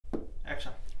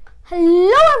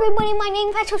Hello everybody, my name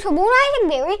is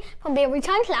Soborno from Berry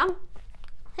Science Lab,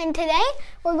 and today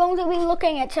we're going to be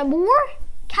looking at some more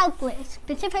calculus,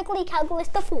 specifically calculus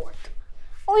the fourth.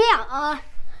 Oh yeah,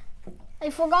 I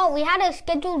forgot we had a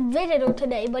scheduled visitor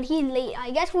today, but he's late.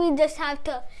 I guess we just have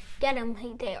to get him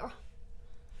there.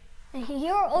 Is he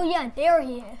here? Oh yeah, there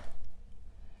he is.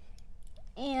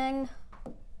 And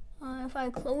if I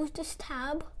close this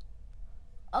tab,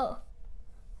 oh,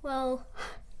 well,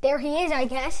 there he is, I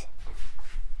guess.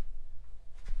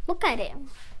 Look at him.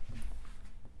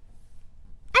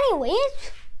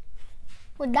 Anyways,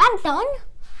 with that done,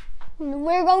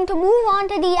 we're going to move on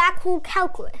to the actual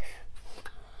calculus.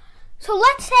 So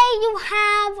let's say you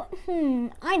have,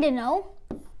 I don't know,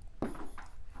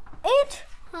 it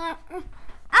out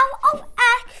of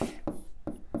x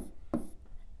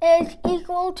is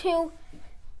equal to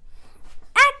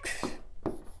x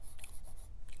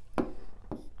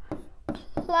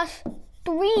plus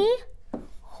 3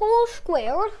 whole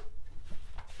squared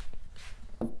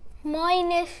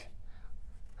minus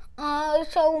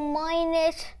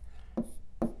minus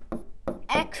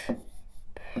x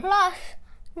plus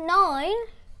 9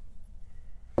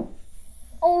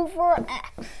 over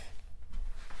x.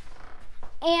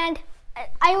 And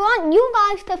I want you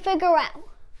guys to figure out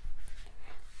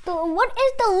what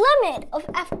is the limit of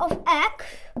f of x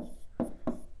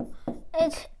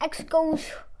as x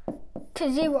goes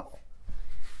to 0.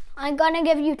 I'm gonna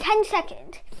give you 10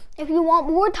 seconds. If you want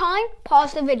more time,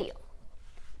 pause the video.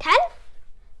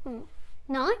 10,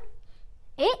 9,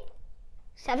 8,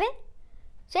 7,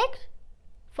 6,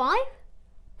 5,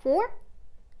 4,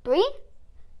 3,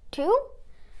 2,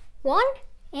 1,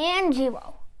 and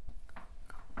 0.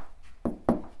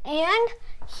 And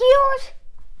here's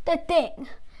the thing.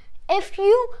 If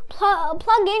you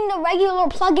plug in the regular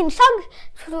plug-in sub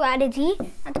strategy,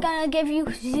 that's going to give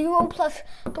you 0 plus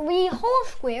 3 whole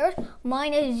squared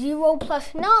minus 0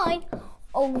 plus 9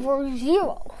 over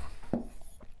 0.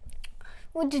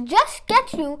 Which just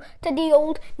gets you to the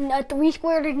old 3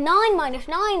 squared is 9 minus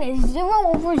 9 is 0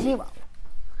 over 0.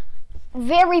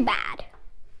 Very bad.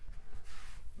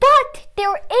 But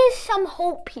there is some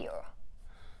hope here.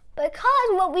 Because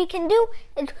what we can do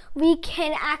is we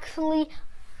can actually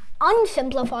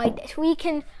unsimplify this. We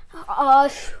can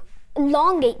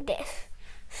elongate this.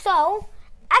 So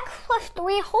x plus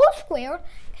 3 whole squared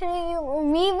can be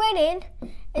rewritten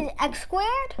as x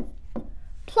squared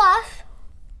plus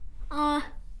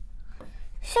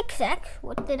 6x,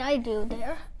 what did I do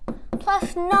there,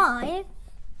 plus 9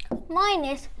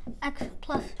 minus x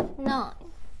plus 9.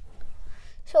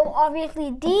 So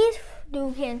obviously these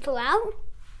do cancel out,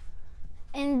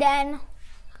 and then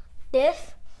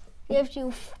this gives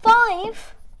you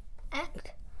 5x,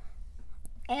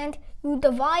 and you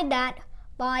divide that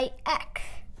by x.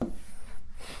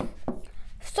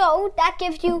 So that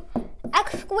gives you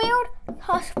x squared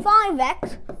plus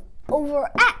 5x over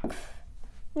x.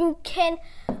 You can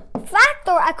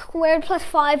factor x squared plus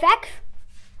 5x.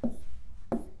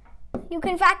 You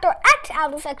can factor x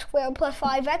out of x squared plus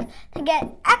 5x to get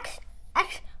x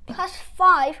plus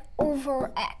 5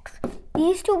 over x.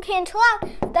 These two cancel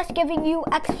out, thus giving you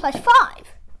x plus 5.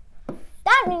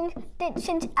 That means that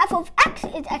since f of x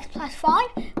is x plus 5,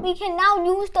 we can now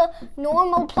use the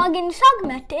normal plug-in sub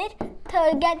method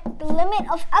to get the limit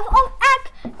of f of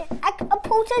x if x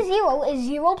approaches 0 is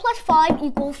 0 plus 5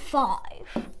 equals 5.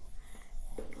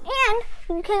 And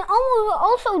we can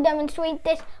also demonstrate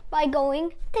this by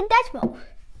going to decimals.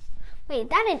 Wait, is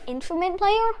that an instrument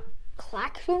player?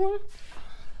 Klaxon?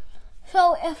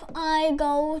 So if I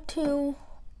go to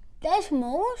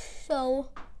decimals, so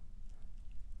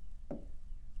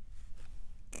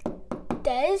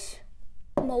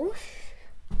decimals,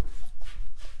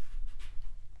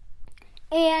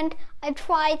 and I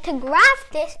try to graph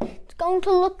this, it's going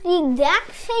to look the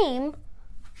exact same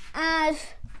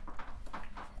as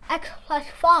x plus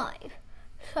 5.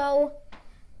 So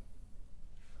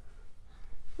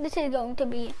this is going to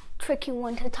be a tricky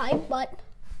one to type, but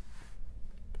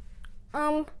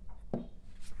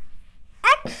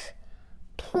x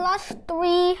plus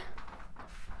 3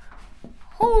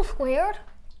 whole squared,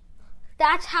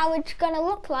 that's how it's going to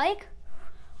look like.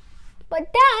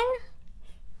 But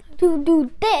then, to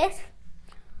do this,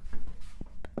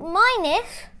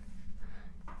 minus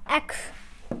x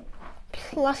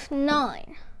plus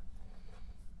 9.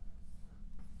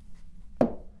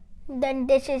 Then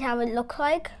this is how it looks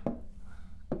like.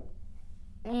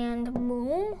 And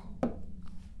boom.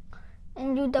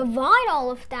 And you divide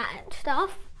all of that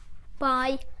stuff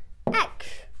by x.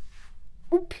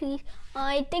 Oopsie,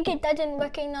 I think it doesn't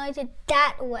recognize it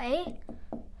that way.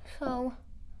 So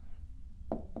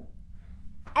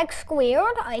x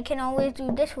squared, I can always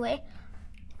do this way,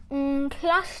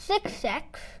 plus 6x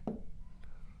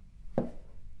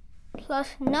plus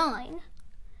 9,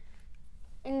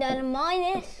 and then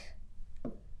minus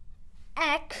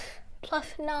x plus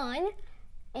 9,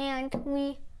 and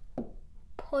we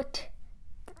put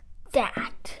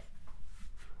that.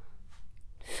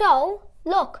 So,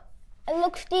 look, it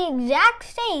looks the exact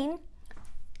same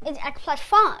as x plus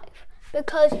 5,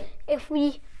 because if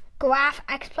we graph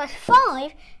x plus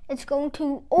 5, it's going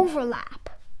to overlap.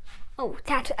 Oh,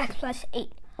 that's x plus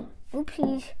 8.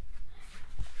 Oopsies.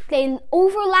 They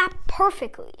overlap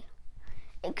perfectly.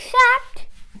 Except,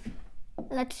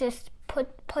 let's just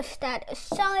push that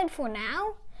aside for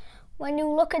now. When you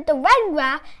look at the red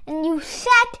graph and you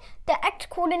set the x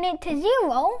coordinate to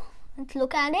 0, let's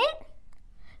look at it.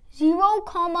 0,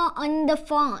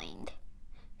 undefined.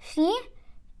 See?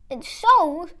 It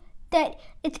shows that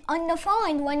it's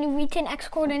undefined when you reach an x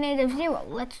coordinate of 0.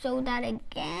 Let's show that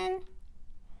again.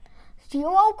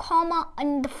 0,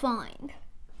 undefined.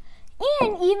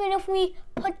 And even if we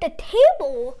put the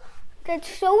table that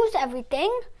shows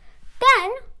everything,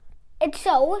 then it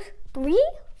shows 3,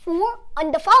 4,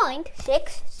 undefined,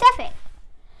 6, 7.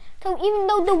 So even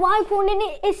though the y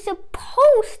coordinate is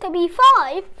supposed to be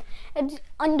 5, it's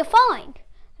undefined.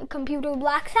 The computer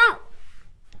blacks out.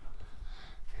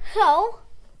 So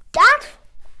that's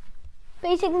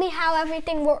basically how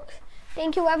everything works.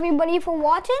 Thank you everybody for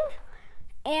watching,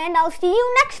 and I'll see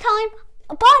you next time.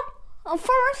 But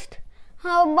first,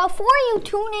 before you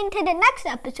tune into the next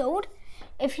episode,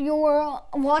 if you're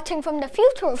watching from the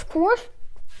future, of course,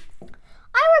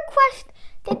 I request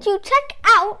that you check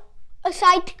out a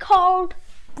site called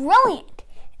Brilliant.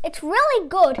 It's really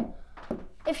good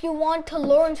if you want to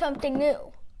learn something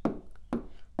new.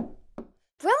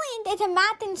 Brilliant is a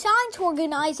math and science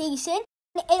organization.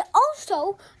 It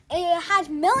also has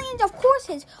millions of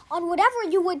courses on whatever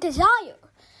you would desire.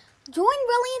 Join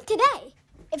Brilliant today.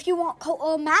 If you want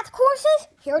math courses,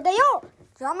 here they are.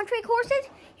 Geometry courses,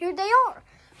 here they are.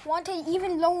 Want to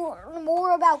even learn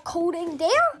more about coding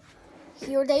there?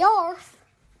 Here they are.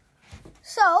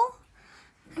 So,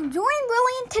 join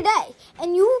Brilliant today,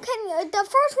 and you can, the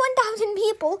first 1,000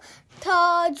 people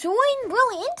to join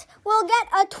Brilliant will get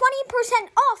a 20%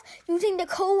 off using the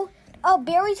code of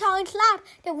Berry Science Lab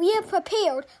that we have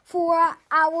prepared for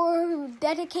our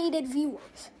dedicated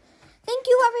viewers. Thank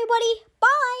you, everybody.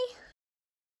 Bye.